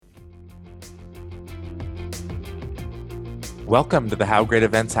Welcome to the How Great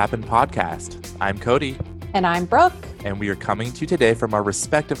Events Happen podcast. I'm Cody. And I'm Brooke. And we are coming to you today from our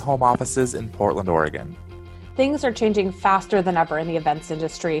respective home offices in Portland, Oregon. Things are changing faster than ever in the events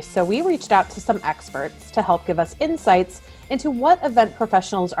industry, so we reached out to some experts to help give us insights into what event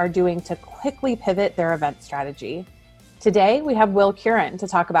professionals are doing to quickly pivot their event strategy. Today, we have Will Curran to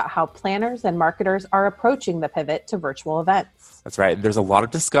talk about how planners and marketers are approaching the pivot to virtual events. That's right. There's a lot of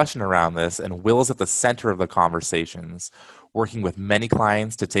discussion around this, and Will is at the center of the conversations, working with many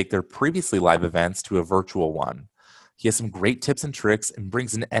clients to take their previously live events to a virtual one. He has some great tips and tricks and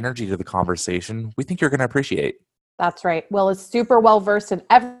brings an energy to the conversation we think you're going to appreciate. That's right. Will is super well versed in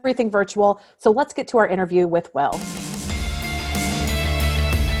everything virtual, so let's get to our interview with Will.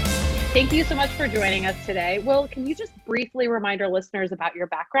 Thank you so much for joining us today. Will, can you just briefly remind our listeners about your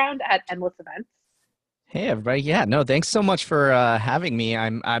background at Endless Events? Hey, everybody. Yeah, no, thanks so much for having me.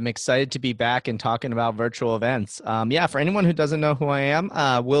 I'm excited to be back and talking about virtual events. For anyone who doesn't know who I am,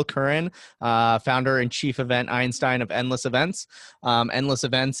 Will Curran, founder and chief event Einstein of Endless Events. Endless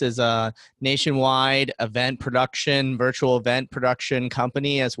Events is a nationwide event production, virtual event production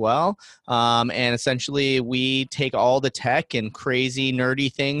company as well. And essentially, we take all the tech and crazy,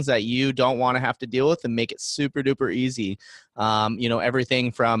 nerdy things that you don't want to have to deal with and make it super duper easy.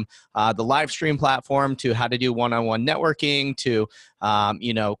 Everything from the live stream platform to how to do one-on-one networking to,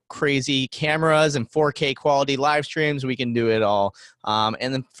 crazy cameras and 4K quality live streams. We can do it all.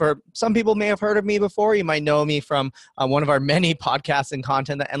 And then for some people may have heard of me before. You might know me from one of our many podcasts and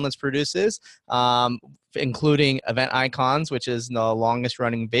content that Endless produces, including Event Icons, which is the longest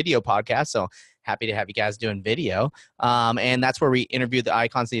running video podcast. So happy to have you guys doing video. And that's where we interview the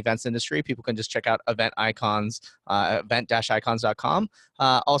icons of the events industry. People can just check out Event Icons, event-icons.com.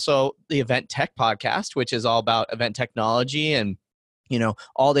 Also, the Event Tech podcast, which is all about event technology and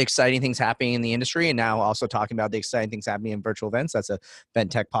all the exciting things happening in the industry, and now also talking about the exciting things happening in virtual events. That's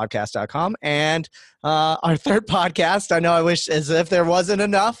eventtechpodcast.com. And our third podcast, I know I wish as if there wasn't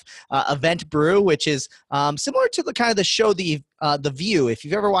enough, Event Brew, which is similar to the kind of the show The View. If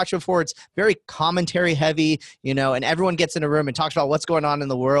you've ever watched it before, it's very commentary heavy, and everyone gets in a room and talks about what's going on in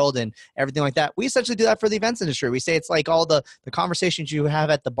the world and everything like that. We essentially do that for the events industry. We say it's like all the conversations you have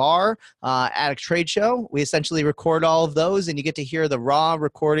at the bar, at a trade show. We essentially record all of those, and you get to hear the raw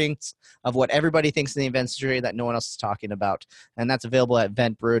recordings of what everybody thinks in the events industry that no one else is talking about. And that's available at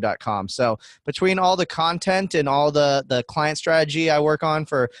eventbrew.com. So between all the content and all the client strategy I work on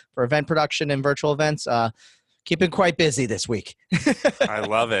for event production and virtual events, keeping quite busy this week. I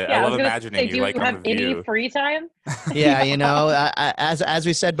love it. I love imagining you like on The View. Do you have any free time? Yeah, as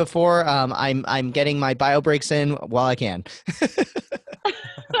we said before, I'm getting my bio breaks in while I can.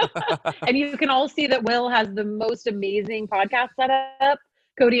 And you can all see that Will has the most amazing podcast set up.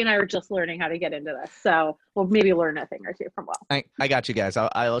 Cody and I are just learning how to get into this, so we'll maybe learn a thing or two from Will. I got you guys.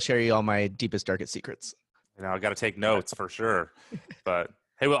 I'll share you all my deepest, darkest secrets. I got to take notes for sure. But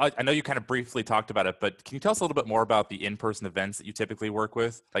hey, well, I know you kind of briefly talked about it, but can you tell us a little bit more about the in-person events that you typically work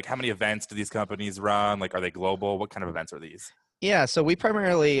with? Like, how many events do these companies run? Like, are they global? What kind of events are these? Yeah, so we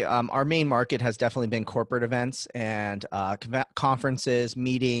primarily, our main market has definitely been corporate events and conferences,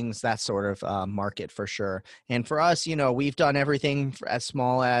 meetings, that sort of market for sure. And for us, we've done everything as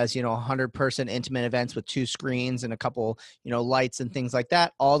small as, 100-person intimate events with 2 screens and a couple, lights and things like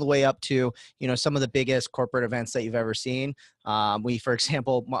that, all the way up to, some of the biggest corporate events that you've ever seen. We, for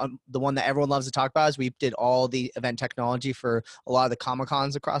example, the one that everyone loves to talk about is we did all the event technology for a lot of the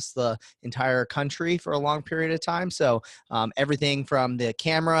Comic-Cons across the entire country for a long period of time. So everything from the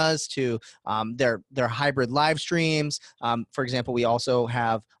cameras to their hybrid live streams. For example, we also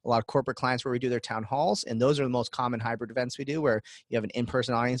have a lot of corporate clients where we do their town halls, and those are the most common hybrid events we do, where you have an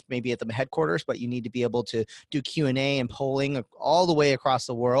in-person audience maybe at the headquarters, but you need to be able to do Q&A and polling all the way across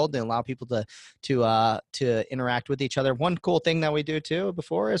the world and allow people to interact with each other. One cool thing that we do too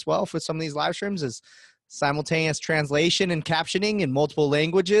before as well for some of these live streams is simultaneous translation and captioning in multiple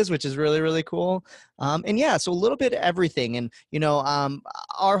languages, which is really, really cool. So a little bit of everything. And,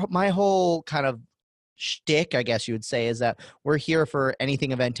 my whole kind of shtick, I guess you would say, is that we're here for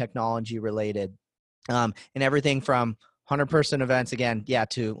anything event technology related, and everything from 100-person events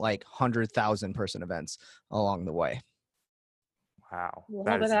to like 100,000 person events along the way. Wow. A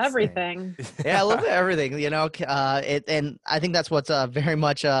little bit of everything. Yeah, a little bit of everything, and I think that's what's very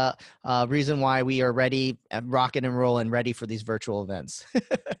much a reason why we are ready, rocking and rolling, ready for these virtual events.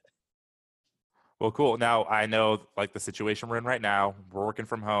 Well, cool. Now, I know like the situation we're in right now, we're working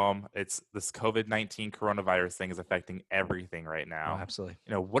from home. It's this COVID-19 coronavirus thing is affecting everything right now. Oh, absolutely.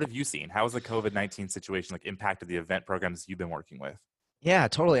 What have you seen? How has the COVID-19 situation like impacted the event programs you've been working with? Yeah,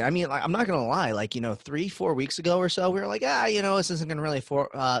 totally. I mean, like, I'm not gonna lie. Like, 3, 4 weeks ago or so, we were like, this isn't gonna really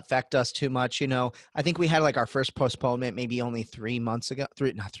affect us too much. I think we had like our first postponement maybe only 3 months ago,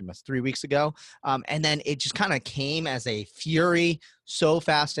 not 3 months, 3 weeks ago, and then it just kind of came as a fury, so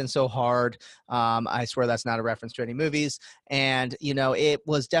fast and so hard. I swear that's not a reference to any movies, and it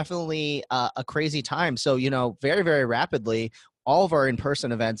was definitely a crazy time. So very very rapidly, all of our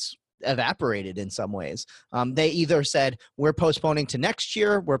in-person events evaporated in some ways. They either said we're postponing to next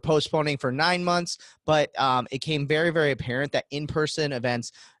year, we're postponing for 9 months, but it came very, very apparent that in-person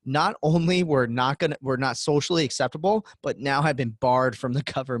events not only were not socially acceptable, but now have been barred from the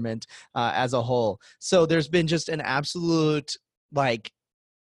government as a whole. So there's been just an absolute like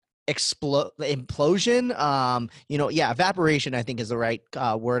implosion. Evaporation I think is the right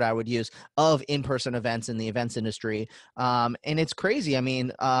word I would use, of in-person events in the events industry. And it's crazy.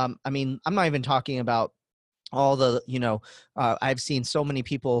 I'm not even talking about all the I've seen so many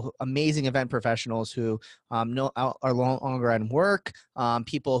people, amazing event professionals who are no longer at work,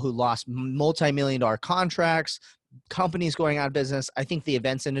 people who lost multi-million dollar contracts, companies going out of business. I think the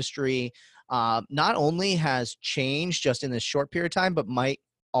events industry not only has changed just in this short period of time, but might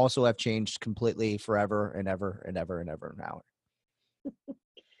also have changed completely forever and ever and ever and ever now.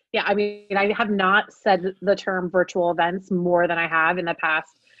 Yeah, I mean, I have not said the term virtual events more than I have in the past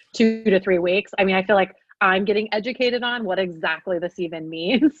 2 to 3 weeks. I mean, I feel like I'm getting educated on what exactly this even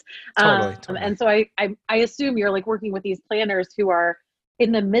means. Totally. And so I assume you're like working with these planners who are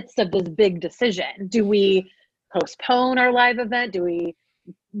in the midst of this big decision. Do we postpone our live event? Do we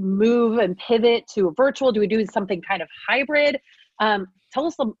move and pivot to a virtual? Do we do something kind of hybrid? Tell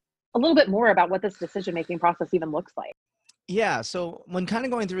us a little bit more about what this decision-making process even looks like. Yeah. So when kind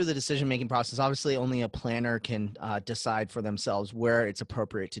of going through the decision-making process, obviously only a planner can decide for themselves where it's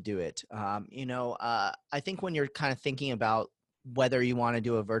appropriate to do it. I think when you're kind of thinking about whether you want to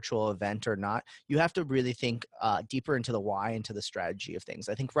do a virtual event or not, you have to really think deeper into the why, into the strategy of things.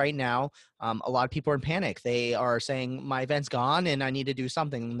 I think right now, a lot of people are in panic. They are saying my event's gone and I need to do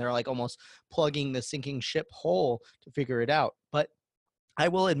something. And they're like almost plugging the sinking ship hole to figure it out. But I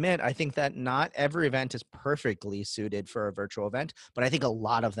will admit, I think that not every event is perfectly suited for a virtual event, but I think a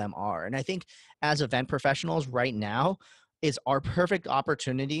lot of them are. And I think as event professionals right now is our perfect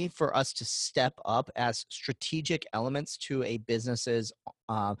opportunity for us to step up as strategic elements to a business's,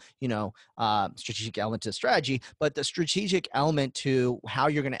 strategic element to strategy, but the strategic element to how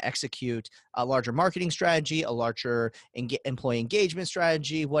you're going to execute a larger marketing strategy, a larger employee engagement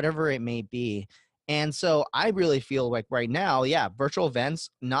strategy, whatever it may be. And so I really feel like right now, yeah, virtual events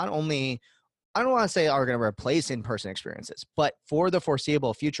not only, I don't want to say are going to replace in-person experiences, but for the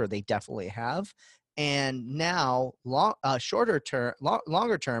foreseeable future, they definitely have. And now, longer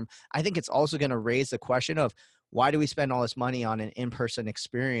term, I think it's also going to raise the question of why do we spend all this money on an in-person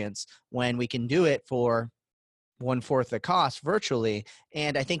experience when we can do it for one-fourth the cost virtually?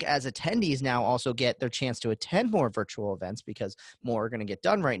 And I think as attendees now also get their chance to attend more virtual events because more are going to get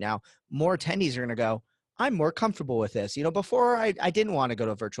done right now, more attendees are going to go, I'm more comfortable with this. Before I didn't want to go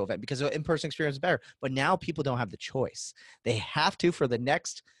to a virtual event because the in-person experience is better, but now people don't have the choice. They have to for the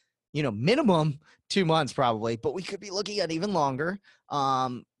next, minimum 2 months probably, but we could be looking at even longer.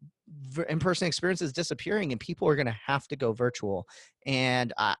 In-person experience is disappearing and people are going to have to go virtual.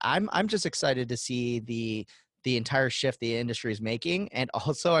 And I'm just excited to see the entire shift the industry is making. And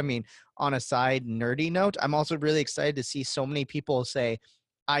also, on a side nerdy note, I'm also really excited to see so many people say,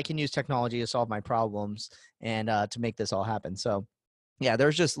 I can use technology to solve my problems and to make this all happen. So yeah,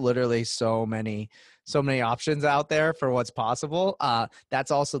 there's just literally so many options out there for what's possible. That's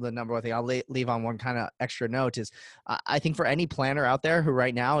also the number one thing I'll leave on one kind of extra note is I think for any planner out there who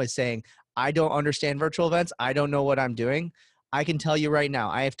right now is saying, I don't understand virtual events, I don't know what I'm doing, I can tell you right now,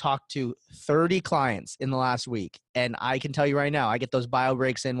 I have talked to 30 clients in the last week, and I can tell you right now, I get those bio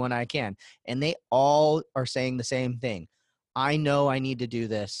breaks in when I can, and they all are saying the same thing. I know I need to do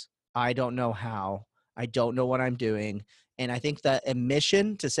this. I don't know how. I don't know what I'm doing. And I think that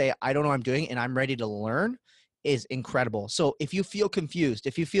admission to say, I don't know what I'm doing and I'm ready to learn is incredible. So if you feel confused,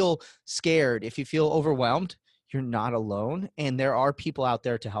 if you feel scared, if you feel overwhelmed, you're not alone. And there are people out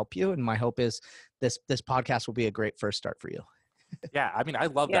there to help you. And my hope is this podcast will be a great first start for you. Yeah, I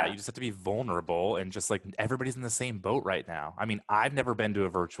love Yeah. that. You just have to be vulnerable and just like everybody's in the same boat right now. I've never been to a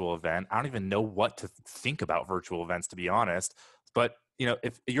virtual event. I don't even know what to think about virtual events, to be honest. But,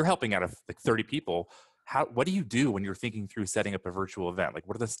 if you're helping out of like 30 people, what do you do when you're thinking through setting up a virtual event? Like,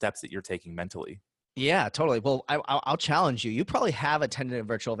 what are the steps that you're taking mentally? Yeah, totally. Well, I'll challenge you. You probably have attended a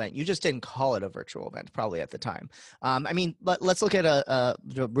virtual event. You just didn't call it a virtual event probably at the time. Let's look at a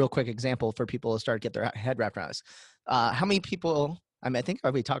real quick example for people to start get their head wrapped around this. How many people I mean, I think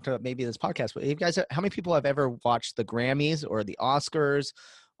we talked about maybe this podcast, but you guys, how many people have ever watched the Grammys or the Oscars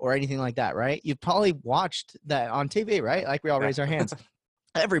or anything like that, right? You've probably watched that on TV, right? Like we all raise our hands.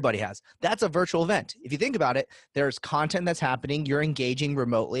 Everybody has. That's a virtual event. If you think about it, there's content that's happening. You're engaging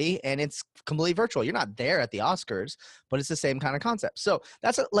remotely, and it's completely virtual. You're not there at the Oscars, but it's the same kind of concept. So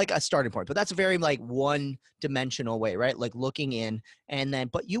that's like a starting point. But that's a very like one-dimensional way, right? Like looking in, and then.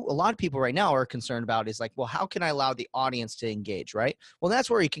 But a lot of people right now are concerned about is like, well, how can I allow the audience to engage, right? Well, that's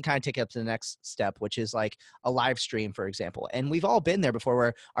where you can kind of take it up to the next step, which is like a live stream, for example. And we've all been there before,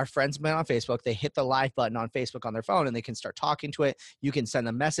 where our friends met on Facebook. They hit the live button on Facebook on their phone, and they can start talking to it. You can send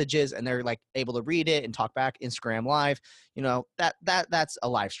them messages and they're like able to read it and talk back. Instagram Live, that's a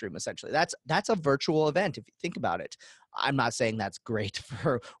live stream essentially. That's a virtual event if you think about it. I'm not saying that's great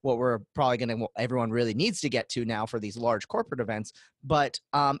for what we're probably everyone really needs to get to now for these large corporate events, but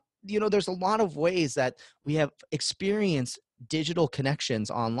there's a lot of ways that we have experienced digital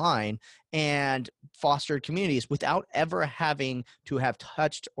connections online and fostered communities without ever having to have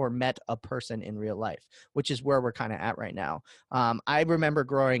touched or met a person in real life, which is where we're kind of at right now. I remember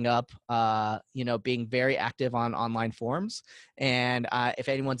growing up, being very active on online forums. And if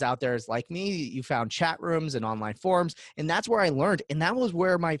anyone's out there is like me, you found chat rooms and online forums. And that's where I learned. And that was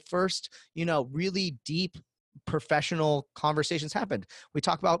where my first, really deep professional conversations happened. We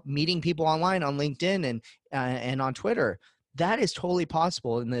talk about meeting people online on LinkedIn and on Twitter. That is totally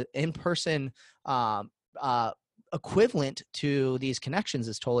possible, and the in-person equivalent to these connections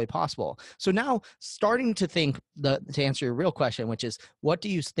is totally possible. So now starting to think to answer your real question, which is what do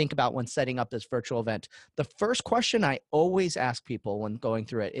you think about when setting up this virtual event? The first question I always ask people when going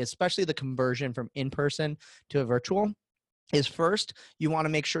through it, especially the conversion from in-person to a virtual, is first, you want to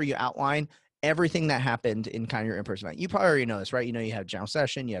make sure you outline everything that happened in kind of your in-person event. You probably already know this, right? You had general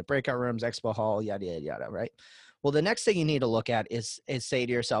session, you had breakout rooms, expo hall, yada, yada, yada, right? Well, the next thing you need to look at is say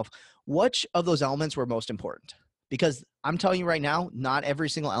to yourself, which of those elements were most important? Because I'm telling you right now, not every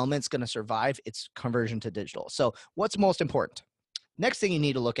single element is going to survive its conversion to digital. So what's most important? Next thing you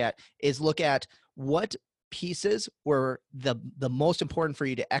need to look at what pieces were the most important for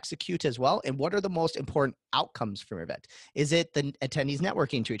you to execute as well, and what are the most important outcomes from your event? Is it the attendees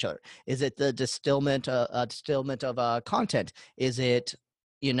networking to each other? Is it the distillment of content? Is it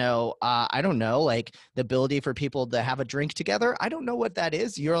I don't know, like the ability for people to have a drink together? I don't know what that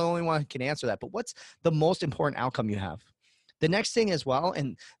is. You're the only one who can answer that. But what's the most important outcome you have? The next thing as well,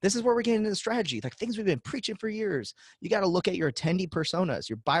 and this is where we're getting into the strategy, like things we've been preaching for years. You got to look at your attendee personas,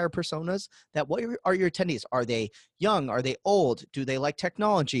 your buyer personas. What are your attendees? Are they young? Are they old? Do they like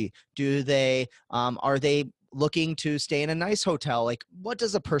technology? Are they looking to stay in a nice hotel? Like, what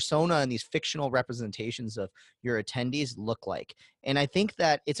does a persona and these fictional representations of your attendees look like? And I think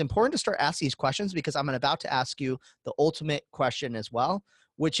that it's important to start asking these questions, because I'm about to ask you the ultimate question as well,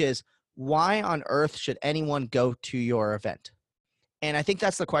 which is, why on earth should anyone go to your event? And I think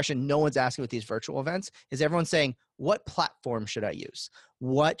that's the question no one's asking with these virtual events, is everyone saying, what platform should I use?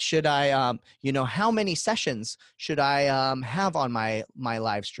 What should I, how many sessions should I have on my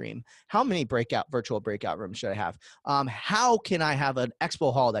live stream? How many virtual breakout rooms should I have? How can I have an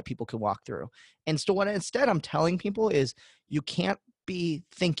expo hall that people can walk through? And so what instead I'm telling people is, you can't be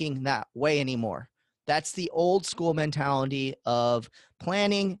thinking that way anymore. That's the old school mentality of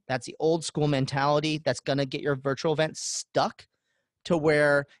planning. That's the old school mentality that's going to get your virtual event stuck to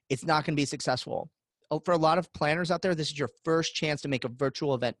where it's not going to be successful. For a lot of planners out there, this is your first chance to make a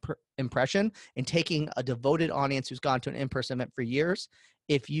virtual event impression, and taking a devoted audience who's gone to an in-person event for years.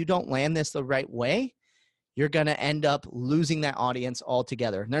 If you don't land this the right way, you're going to end up losing that audience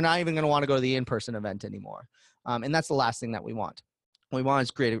altogether. They're not even going to want to go to the in-person event anymore. And that's the last thing that we want. We want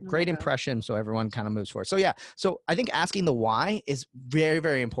is create a great impression so everyone kind of moves forward. So yeah, so I think asking the why is very,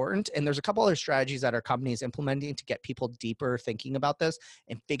 very important. And there's a couple other strategies that our company is implementing to get people deeper thinking about this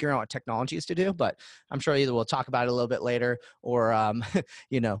and figuring out what technologies to do. But I'm sure either we'll talk about it a little bit later, or,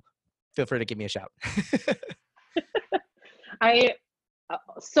 feel free to give me a shout.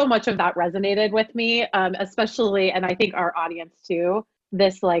 So much of that resonated with me, especially, and I think our audience too,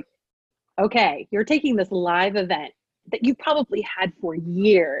 this like, okay, you're taking this live event that you probably had for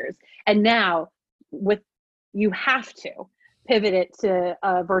years, and now you have to pivot it to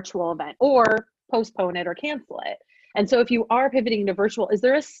a virtual event, or postpone it or cancel it. And so if you are pivoting to virtual, is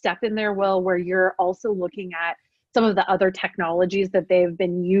there a step in there, Will, where you're also looking at some of the other technologies that they've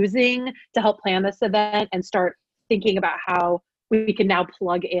been using to help plan this event, and start thinking about how we can now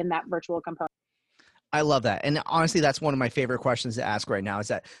plug in that virtual component? I love that. And honestly, that's one of my favorite questions to ask right now is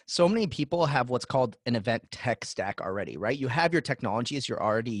that so many people have what's called an event tech stack already, right? You have your technologies you're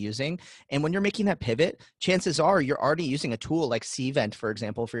already using. And when you're making that pivot, chances are you're already using a tool like Cvent, for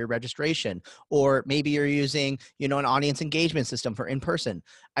example, for your registration, or maybe you're using, an audience engagement system for in-person.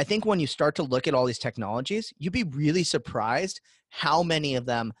 I think when you start to look at all these technologies, you'd be really surprised how many of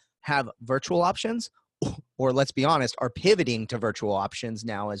them have virtual options, or let's be honest, are pivoting to virtual options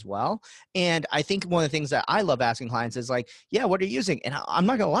now as well. And I think one of the things that I love asking clients is like, yeah, what are you using? And I'm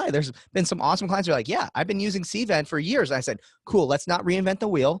not going to lie, there's been some awesome clients who are like, yeah, I've been using Cvent for years. And I said, cool, let's not reinvent the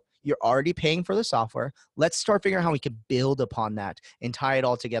wheel. You're already paying for the software. Let's start figuring out how we can build upon that and tie it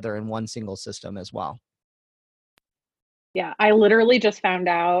all together in one single system as well. Yeah, I literally just found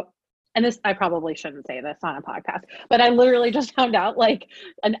out, and this, I probably shouldn't say this on a podcast, but I literally just found out like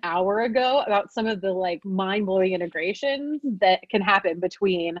an hour ago about some of the like mind-blowing integrations that can happen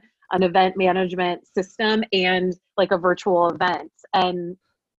between an event management system and like a virtual event. And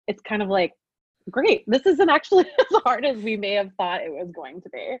it's kind of like, great, this isn't actually as hard as we may have thought it was going to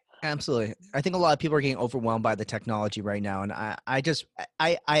be. Absolutely. I think a lot of people are getting overwhelmed by the technology right now. And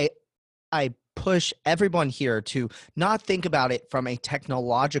I push everyone here to not think about it from a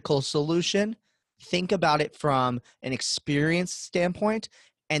technological solution. Think about it from an experience standpoint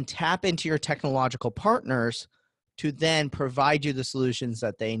and tap into your technological partners to then provide you the solutions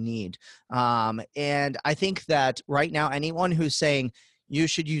that they need. And I think that right now, anyone who's saying, you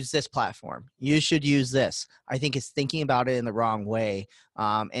should use this platform, you should use this, I think is thinking about it in the wrong way.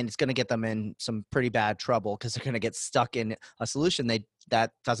 And it's going to get them in some pretty bad trouble because they're going to get stuck in a solution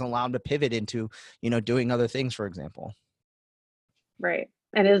that doesn't allow them to pivot into, doing other things, for example. Right.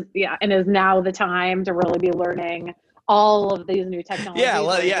 And is now the time to really be learning all of these new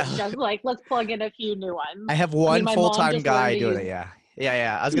technologies? Just like, let's plug in a few new ones. I have one full-time guy doing it. Yeah.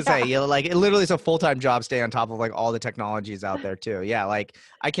 Yeah. I was gonna say, like it literally is a full-time job staying on top of like all the technologies out there too. Yeah, like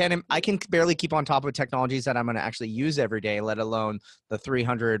I can barely keep on top of technologies that I'm gonna actually use every day, let alone the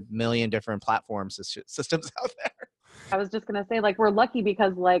 300 million different platforms systems out there. I was just gonna say, like, we're lucky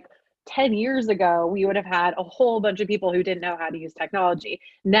because like 10 years ago, we would have had a whole bunch of people who didn't know how to use technology.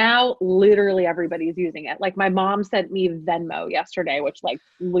 Now, literally everybody's using it. Like my mom sent me Venmo yesterday, which like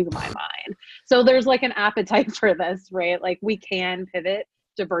blew my mind. So there's like an appetite for this, right? Like we can pivot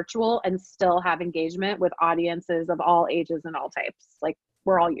to virtual and still have engagement with audiences of all ages and all types. Like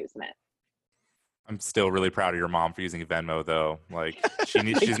we're all using it. I'm still really proud of your mom for using Venmo, though. Like she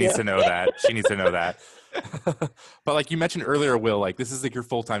needs to know that. She needs to know that. But like you mentioned earlier, Will, like this is like your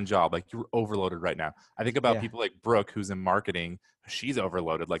full-time job. Like you're overloaded right now. I think about people like Brooke, who's in marketing. She's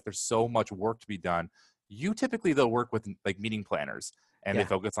overloaded. Like there's so much work to be done. You typically though work with like meeting planners and they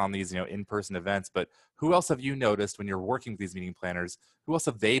focus on these, in-person events. But who else have you noticed when you're working with these meeting planners? Who else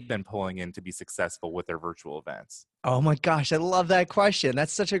have they been pulling in to be successful with their virtual events? Oh my gosh, I love that question.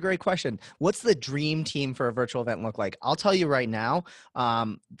 That's such a great question. What's the dream team for a virtual event look like? I'll tell you right now,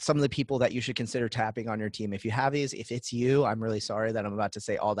 some of the people that you should consider tapping on your team. If you have these, if it's you, I'm really sorry that I'm about to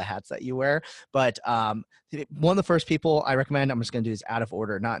say all the hats that you wear. But one of the first people I recommend, I'm just going to do this out of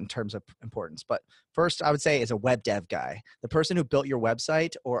order, not in terms of importance. But first, I would say is a web dev guy, the person who built your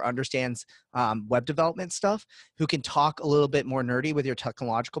website or understands web development stuff, who can talk a little bit more nerdy with your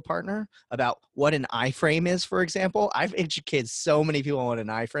technological partner about what an iframe is, for example. I've educated so many people on what an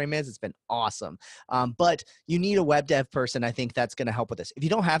iframe is. It's been awesome. But you need a web dev person, I think, that's going to help with this. If you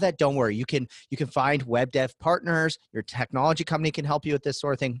don't have that, don't worry. You can find web dev partners. Your technology company can help you with this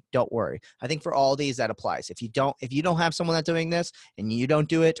sort of thing. Don't worry. I think for all these that applies. If you don't have someone that's doing this and you don't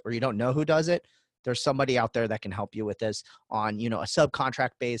do it or you don't know who does it, there's somebody out there that can help you with this on, a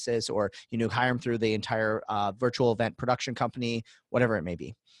subcontract basis or, hire them through the entire virtual event production company, whatever it may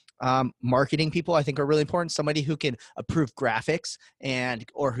be. Marketing people, I think, are really important. Somebody who can approve graphics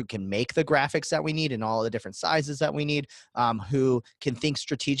or who can make the graphics that we need in all the different sizes that we need, who can think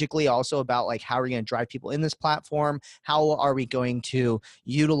strategically also about like how are we going to drive people in this platform? How are we going to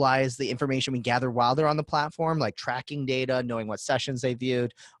utilize the information we gather while they're on the platform, like tracking data, knowing what sessions they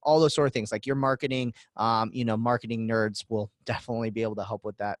viewed, all those sort of things. Like your marketing, marketing nerds will definitely be able to help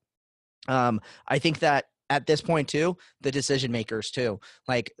with that. I think that at this point too, the decision makers too.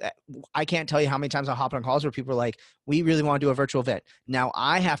 Like I can't tell you how many times I hop on calls where people are like, we really want to do a virtual event. Now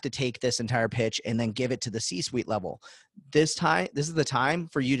I have to take this entire pitch and then give it to the C-suite level. This is the time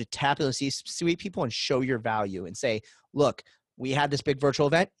for you to tap into the C-suite people and show your value and say, look, we had this big virtual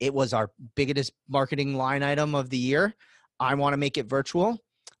event. It was our biggest marketing line item of the year. I want to make it virtual.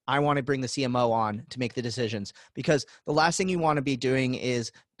 I want to bring the CMO on to make the decisions, because the last thing you want to be doing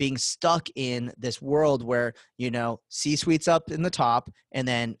is being stuck in this world where, C-suite's up in the top and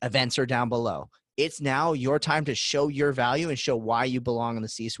then events are down below. it's now your time to show your value and show why you belong in the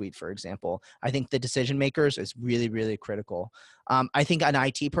C-suite, for example. I think the decision makers is really, really critical. I think an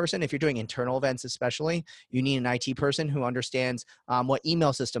IT person, if you're doing internal events especially, you need an IT person who understands what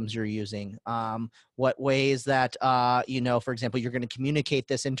email systems you're using, what ways that, for example, you're going to communicate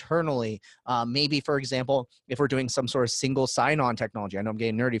this internally. Maybe, for example, if we're doing some sort of single sign-on technology, I know I'm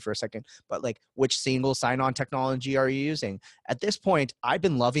getting nerdy for a second, but like which single sign-on technology are you using? At this point, I've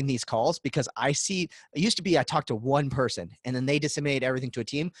been loving these calls because I used to be, I talked to one person and then they disseminate everything to a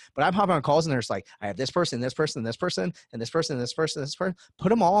team, but I'm hopping on calls and there's like, I have this person, this person, this person, and this person, and this person, this person, put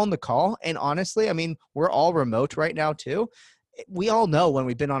them all on the call. And honestly, I mean, we're all remote right now too. We all know when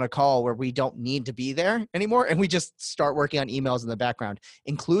we've been on a call where we don't need to be there anymore and we just start working on emails in the background.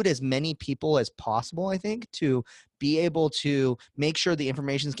 Include as many people as possible, I think, to be able to make sure the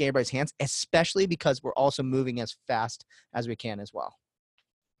information is getting everybody's hands, especially because we're also moving as fast as we can as well.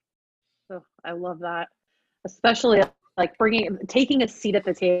 Oh, I love that. Especially like taking a seat at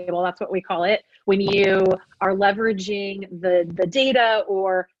the table. That's what we call it. When you are leveraging the data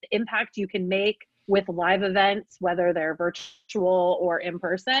or the impact you can make with live events, whether they're virtual or in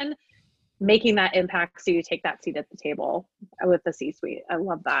person, making that impact so you take that seat at the table with the C-suite. I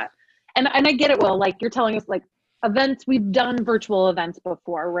love that. And I get it, Will, like you're telling us like events, we've done virtual events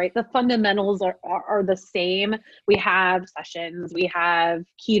before, right? The fundamentals are the same. We have sessions, we have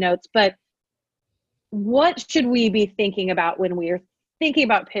keynotes, but what should we be thinking about when we are thinking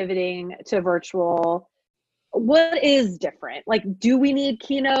about pivoting to virtual? What is different? Like, do we need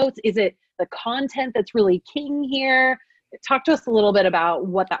keynotes? Is it the content that's really king here? Talk to us a little bit about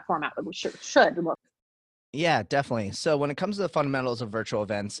what that format should look. Yeah, definitely. So when it comes to the fundamentals of virtual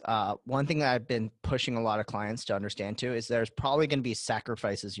events, one thing that I've been pushing a lot of clients to understand too is there's probably going to be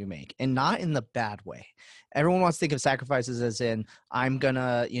sacrifices you make, and not in the bad way. Everyone wants to think of sacrifices as in, I'm going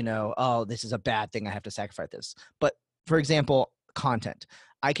to, oh, this is a bad thing, I have to sacrifice this. But for example, content.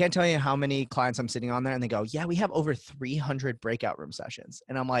 I can't tell you how many clients I'm sitting on there and they go, yeah, we have over 300 breakout room sessions.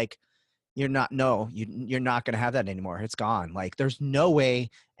 And I'm like, you're not going to have that anymore. It's gone. Like there's no way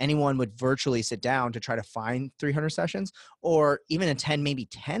anyone would virtually sit down to try to find 300 sessions or even attend maybe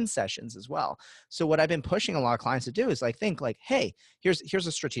 10 sessions as well. So what I've been pushing a lot of clients to do is like, think like, hey, here's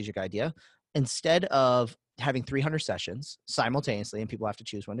a strategic idea. Instead of having 300 sessions simultaneously and people have to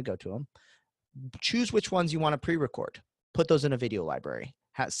choose when to go to them, choose which ones you want to pre-record, put those in a video library.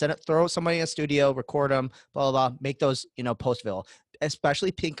 Throw somebody in a studio, record them, blah, blah, blah, make those, post-ville. Especially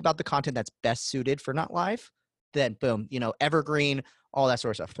think about the content that's best suited for not live. Then boom, evergreen, all that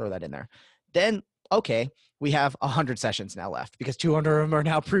sort of stuff, throw that in there. Then, okay, we have 100 sessions now left because 200 of them are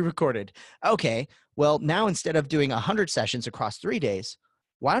now pre-recorded. Okay, well, now instead of doing 100 sessions across 3 days,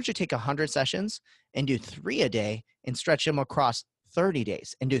 why don't you take 100 sessions and do 3 a day and stretch them across 30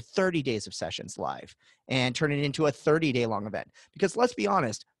 days and do 30 days of sessions live and turn it into a 30-day long event. Because let's be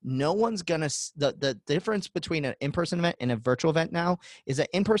honest, no one's going to, the difference between an in-person event and a virtual event now is that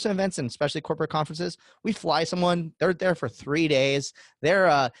in-person events and especially corporate conferences, we fly someone, they're there for 3 days.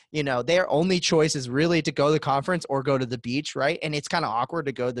 Their only choice is really to go to the conference or go to the beach, right? And it's kind of awkward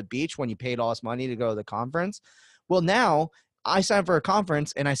to go to the beach when you paid all this money to go to the conference. Well, now I sign up for a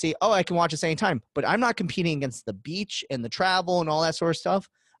conference and I say, oh, I can watch this anytime, but I'm not competing against the beach and the travel and all that sort of stuff.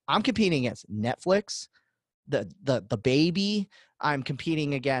 I'm competing against Netflix, the baby. I'm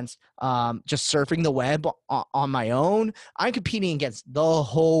competing against just surfing the web on my own. I'm competing against the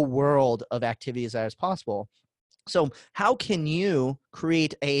whole world of activities that is possible. So how can you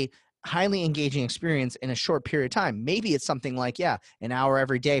create a highly engaging experience in a short period of time? Maybe it's something like, an hour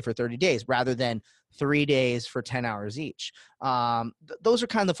every day for 30 days rather than 3 days for 10 hours each. Those are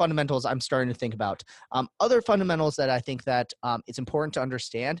kind of the fundamentals I'm starting to think about. Other fundamentals that I think that it's important to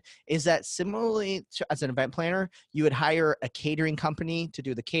understand is that similarly to, as an event planner, you would hire a catering company to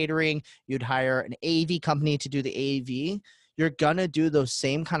do the catering. You'd hire an AV company to do the AV. You're going to do those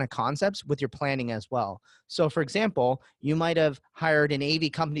same kind of concepts with your planning as well. So for example, you might have hired an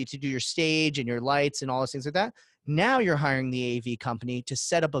AV company to do your stage and your lights and all those things like that. Now you're hiring the AV company to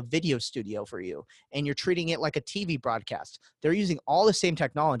set up a video studio for you, and you're treating it like a TV broadcast. They're using all the same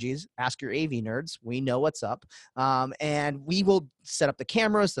technologies. Ask your AV nerds. We know what's up. And we will set up the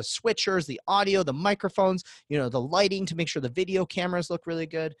cameras, the switchers, the audio, the microphones, the lighting to make sure the video cameras look really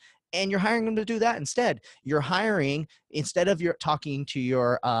good. And you're hiring them to do that instead. You're hiring, instead of you're talking to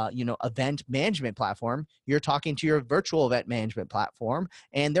your, event management platform, you're talking to your virtual event management platform,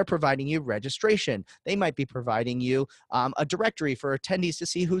 and they're providing you registration. They might be providing you a directory for attendees to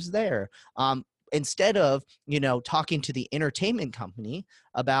see who's there. instead of, talking to the entertainment company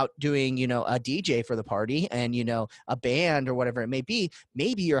about doing, a DJ for the party and, a band or whatever it may be,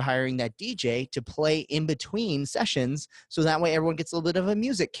 maybe you're hiring that DJ to play in between sessions. So that way everyone gets a little bit of a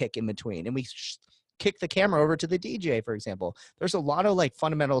music kick in between. And we kick the camera over to the DJ, for example. There's a lot of like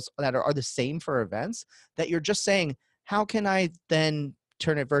fundamentals that are the same for events that you're just saying, how can I then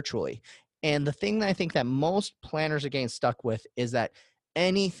turn it virtually? And the thing that I think that most planners are getting stuck with is that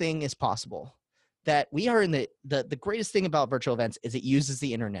anything is possible. That we are in the greatest thing about virtual events is it uses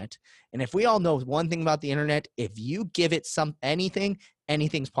the internet. And if we all know one thing about the internet, if you give it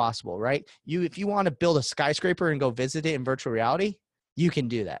anything's possible, right? If you want to build a skyscraper and go visit it in virtual reality, you can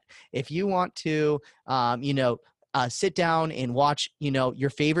do that. If you want to, sit down and watch, your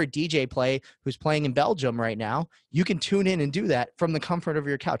favorite DJ play who's playing in Belgium right now, you can tune in and do that from the comfort of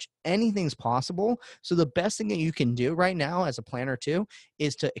your couch. Anything's possible. So the best thing that you can do right now as a planner too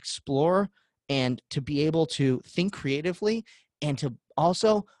is to explore and to be able to think creatively and to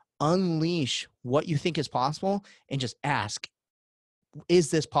also unleash what you think is possible and just ask,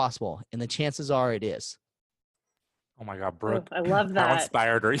 is this possible? And the chances are it is. Oh my God, Brooke. I love that. How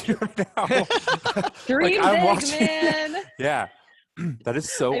inspired are you now? Dream big, man. Yeah. That is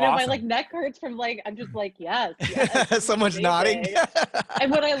so I know, awesome. my neck hurts from I'm just yes. Someone's nodding.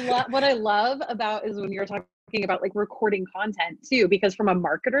 And what I love about is when you're talking about recording content too, because from a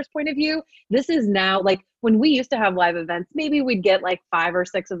marketer's point of view, this is now when we used to have live events, maybe we'd get 5 or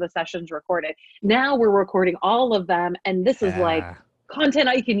 6 of the sessions recorded. Now we're recording all of them. And this is content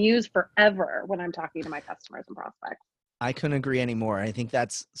I can use forever when I'm talking to my customers and prospects. I couldn't agree anymore. I think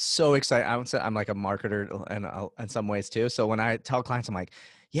that's so exciting. I would say I'm like a marketer in some ways too. So when I tell clients, I'm like,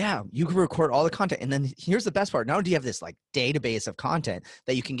 yeah, you can record all the content. And then here's the best part. Not only do you have this database of content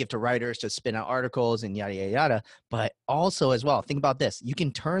that you can give to writers to spin out articles and yada, yada, yada, but also as well, think about this. You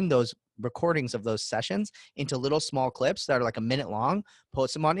can turn those recordings of those sessions into little small clips that are a minute long,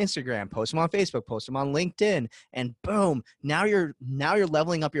 post them on Instagram, post them on Facebook, post them on LinkedIn, and boom, now you're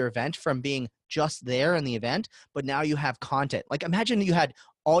leveling up your event from being just there in the event, but now you have content. Imagine you had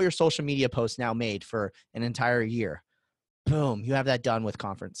all your social media posts now made for an entire year. Boom, you have that done with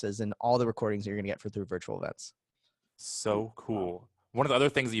conferences and all the recordings you're going to get through virtual events. So cool. One of the other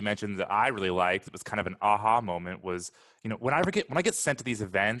things that you mentioned that I really liked, that was kind of an aha moment, was, when I get sent to these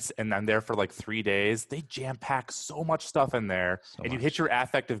events and I'm there for 3 days, they jam pack so much stuff in there, you hit your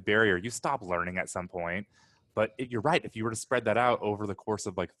affective barrier. You stop learning at some point. But you're right. If you were to spread that out over the course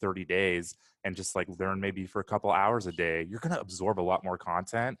of 30 days and just learn maybe for a couple hours a day, you're going to absorb a lot more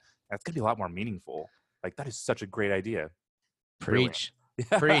content. And it's going to be a lot more meaningful. That is such a great idea. Preach.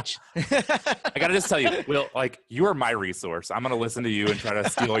 Really. Preach. I got to just tell you, Will, you are my resource. I'm going to listen to you and try to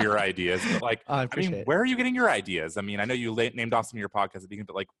steal your ideas. But where are you getting your ideas? I know you named off some of your podcasts at the beginning,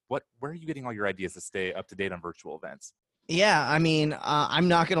 but where are you getting all your ideas to stay up to date on virtual events? Yeah, I'm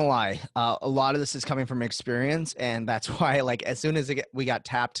not going to lie. A lot of this is coming from experience. And that's why, as soon as we got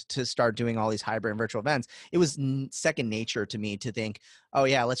tapped to start doing all these hybrid and virtual events, it was second nature to me to think, oh,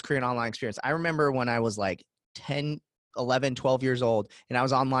 yeah, let's create an online experience. I remember when I was 10, 11, 12 years old, and I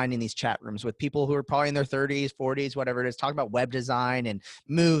was online in these chat rooms with people who were probably in their 30s, 40s, whatever it is, talking about web design and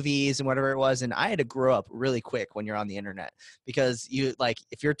movies and whatever it was. And I had to grow up really quick when you're on the internet, because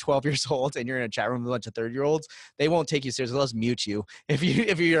if you're 12 years old and you're in a chat room with a bunch of 30-year-olds, they won't take you seriously. They'll just mute you if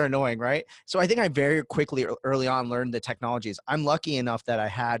you're annoying, right? So I think I very quickly early on learned the technologies. I'm lucky enough that I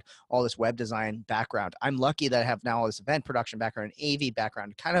had all this web design background. I'm lucky that I have now all this event production background, AV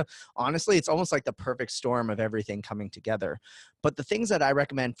background. Kind of honestly, it's almost like the perfect storm of everything coming together. But the things that I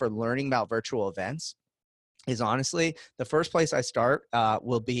recommend for learning about virtual events is honestly, the first place I start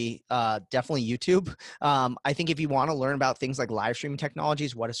will be definitely YouTube. I think if you want to learn about things like live streaming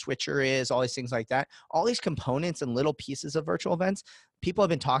technologies, what a switcher is, all these things like that, all these components and little pieces of virtual events, people have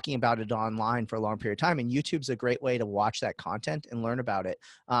been talking about it online for a long period of time. And YouTube's a great way to watch that content and learn about it.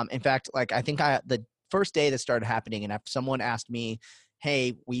 In fact, I think the first day that started happening, and if someone asked me,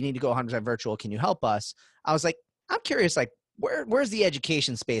 hey, we need to go 100% virtual, can you help us? I was like, I'm curious, where's the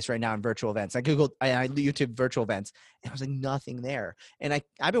education space right now in virtual events? I Googled, I YouTube virtual events, and I was nothing there. And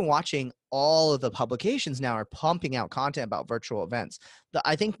I've been watching all of the publications now are pumping out content about virtual events.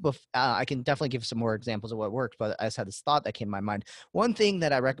 I think I can definitely give some more examples of what worked, but I just had this thought that came to my mind. One thing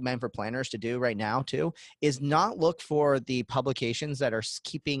that I recommend for planners to do right now too is not look for the publications that are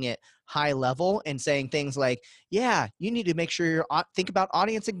keeping it high level and saying things like, yeah, you need to make sure think about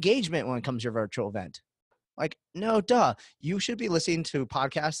audience engagement when it comes to your virtual event. Like, no, duh. You should be listening to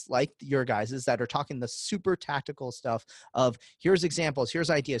podcasts like your guys's that are talking the super tactical stuff of here's examples, here's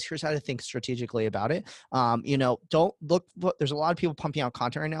ideas, here's how to think strategically about it. Don't look. There's a lot of people pumping out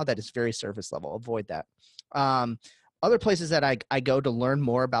content right now that is very surface level. Avoid that. Other places that I go to learn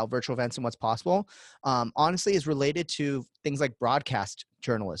more about virtual events and what's possible, honestly, is related to things like broadcast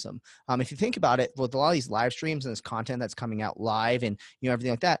journalism. If you think about it, with a lot of these live streams and this content that's coming out live and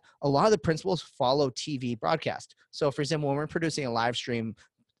everything like that, a lot of the principles follow TV broadcast. So, for example, when we're producing a live stream,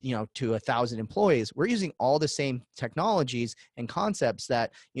 to 1,000 employees, we're using all the same technologies and concepts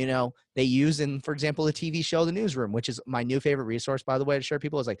that, they use in, for example, the TV show, The Newsroom, which is my new favorite resource, by the way, to share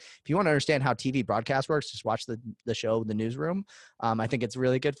people. Is like, if you want to understand how TV broadcast works, just watch the show, The Newsroom. I think it's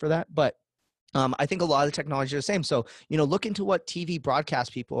really good for that. But I think a lot of the technology is the same. So, look into what TV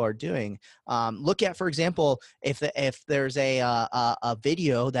broadcast people are doing. Look at, for example, if there's a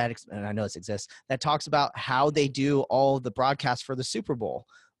video that, and I know this exists, that talks about how they do all the broadcasts for the Super Bowl.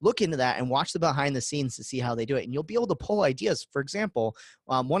 Look into that and watch the behind the scenes to see how they do it. And you'll be able to pull ideas. For example,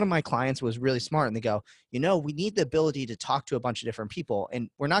 one of my clients was really smart and they go, we need the ability to talk to a bunch of different people. And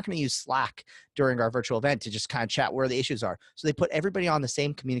we're not going to use Slack during our virtual event to just kind of chat where the issues are. So they put everybody on the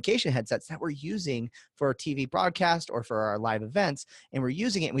same communication headsets that we're using for a TV broadcast or for our live events. And we're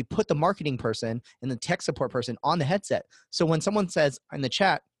using it and we put the marketing person and the tech support person on the headset. So when someone says in the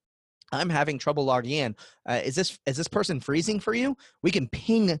chat, I'm having trouble logging in. Is this person freezing for you? We can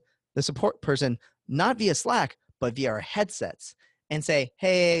ping the support person, not via Slack, but via our headsets and say,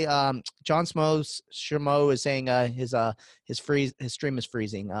 hey, John Schmo is saying his stream is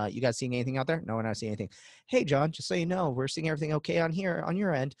freezing. You guys seeing anything out there? No, we're not seeing anything. Hey, John, just so you know, we're seeing everything okay on here on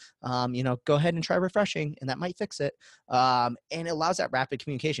your end. Go ahead and try refreshing and that might fix it. And it allows that rapid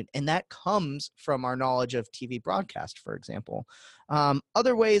communication. And that comes from our knowledge of TV broadcast, for example.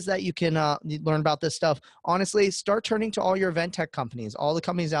 Other ways that you can learn about this stuff, honestly, start turning to all your event tech companies, all the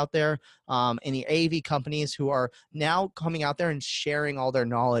companies out there and the AV companies who are now coming out there and sharing all their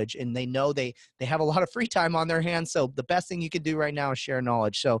knowledge. And they know they have a lot of free time on their hands. So the best thing you can do right now is share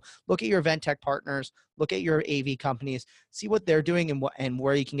knowledge. So look at your event tech partners, look at your AV companies, see what they're doing and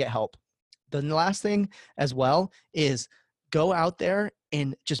where you can get help. The last thing as well is go out there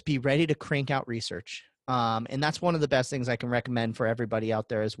and just be ready to crank out research. And that's one of the best things I can recommend for everybody out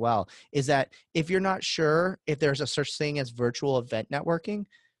there as well, is that if you're not sure if there's a such thing as virtual event networking,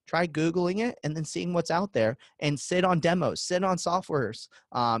 try Googling it and then seeing what's out there and sit on demos, sit on softwares,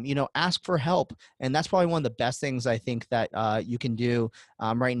 ask for help. And that's probably one of the best things I think that you can do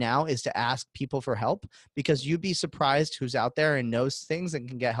right now is to ask people for help, because you'd be surprised who's out there and knows things and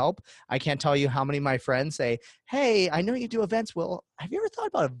can get help. I can't tell you how many of my friends say, hey, I know you do events. Well, have you ever thought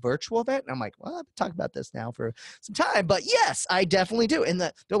about a virtual event? And I'm like, well, I've been talking about this now for some time, but yes, I definitely do. And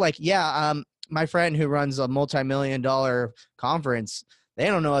they're like, yeah, my friend who runs a multi-million-dollar conference, they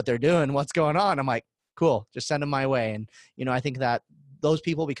don't know what they're doing. What's going on? I'm like, cool, just send them my way. And, I think that those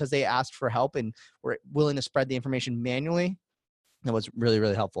people, because they asked for help and were willing to spread the information manually, that was really,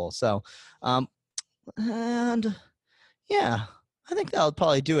 really helpful. So, and yeah, I think that'll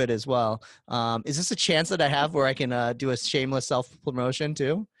probably do it as well. Is this a chance that I have where I can do a shameless self-promotion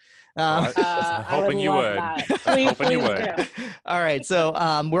too? I'm hoping you would. Hoping you would. All right. So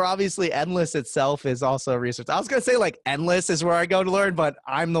we're obviously Endless itself is also research. I was going to say like Endless is where I go to learn, but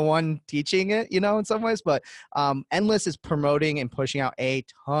I'm the one teaching it, in some ways. But Endless is promoting and pushing out a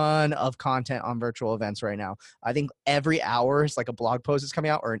ton of content on virtual events right now. I think every hour is like a blog post is coming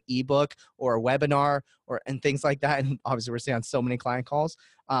out or an ebook or a webinar and things like that. And obviously we're seeing on so many client calls.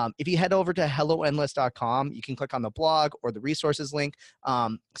 If you head over to helloendless.com, you can click on the blog or the resources link.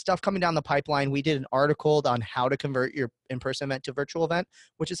 Stuff coming down the pipeline. We did an article on how to convert your in-person event to virtual event,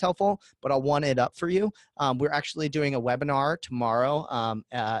 which is helpful, but I'll one it up for you. We're actually doing a webinar tomorrow,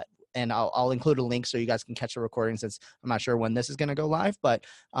 and I'll include a link so you guys can catch the recording, since I'm not sure when this is going to go live, but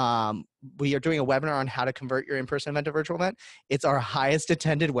we are doing a webinar on how to convert your in-person event to virtual event. It's our highest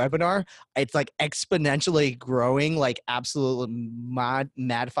attended webinar. It's like exponentially growing, like absolute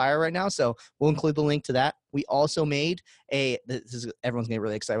mad fire right now. So we'll include the link to that. We also made everyone's going to get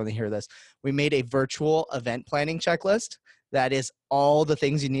really excited when they hear this. We made a virtual event planning checklist that is all the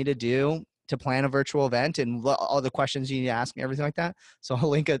things you need to do to plan a virtual event and all the questions you need to ask and everything like that. So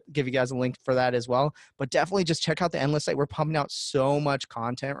I'll give you guys a link for that as well. But definitely just check out the Endless site. We're pumping out so much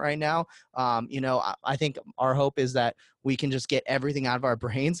content right now. I think our hope is that we can just get everything out of our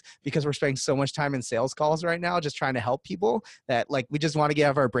brains, because we're spending so much time in sales calls right now just trying to help people that we just want to get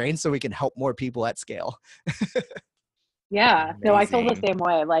out of our brains so we can help more people at scale. Yeah. Amazing. No, I feel the same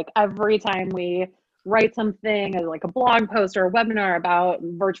way. Like every time we write something like a blog post or a webinar about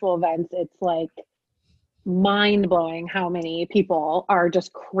virtual events, it's like mind-blowing how many people are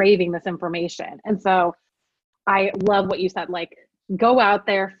just craving this information. And so I love what you said, like, go out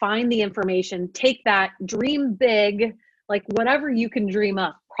there, find the information, take that, dream big, like whatever you can dream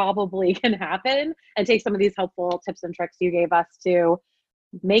up probably can happen, and take some of these helpful tips and tricks you gave us to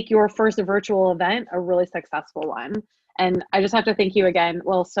make your first virtual event a really successful one. And I just have to thank you again,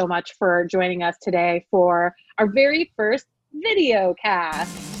 Will, so much for joining us today for our very first video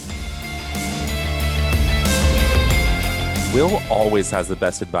cast. Will always has the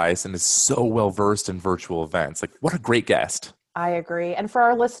best advice and is so well versed in virtual events. Like, what a great guest. I agree. And for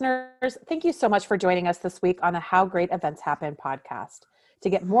our listeners, thank you so much for joining us this week on the How Great Events Happen podcast. To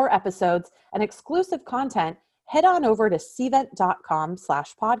get more episodes and exclusive content, head on over to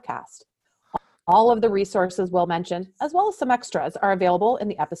cvent.com/podcast. All of the resources Will mentioned, as well as some extras, are available in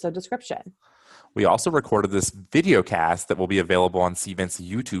the episode description. We also recorded this video cast that will be available on Cvent's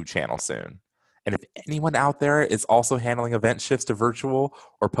YouTube channel soon. And if anyone out there is also handling event shifts to virtual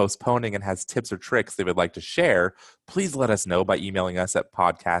or postponing and has tips or tricks they would like to share, please let us know by emailing us at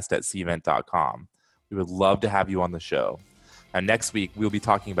podcast@cvent.com. We would love to have you on the show. Now, next week, we'll be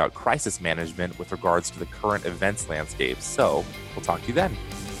talking about crisis management with regards to the current events landscape. So we'll talk to you then.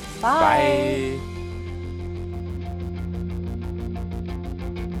 Bye. Bye.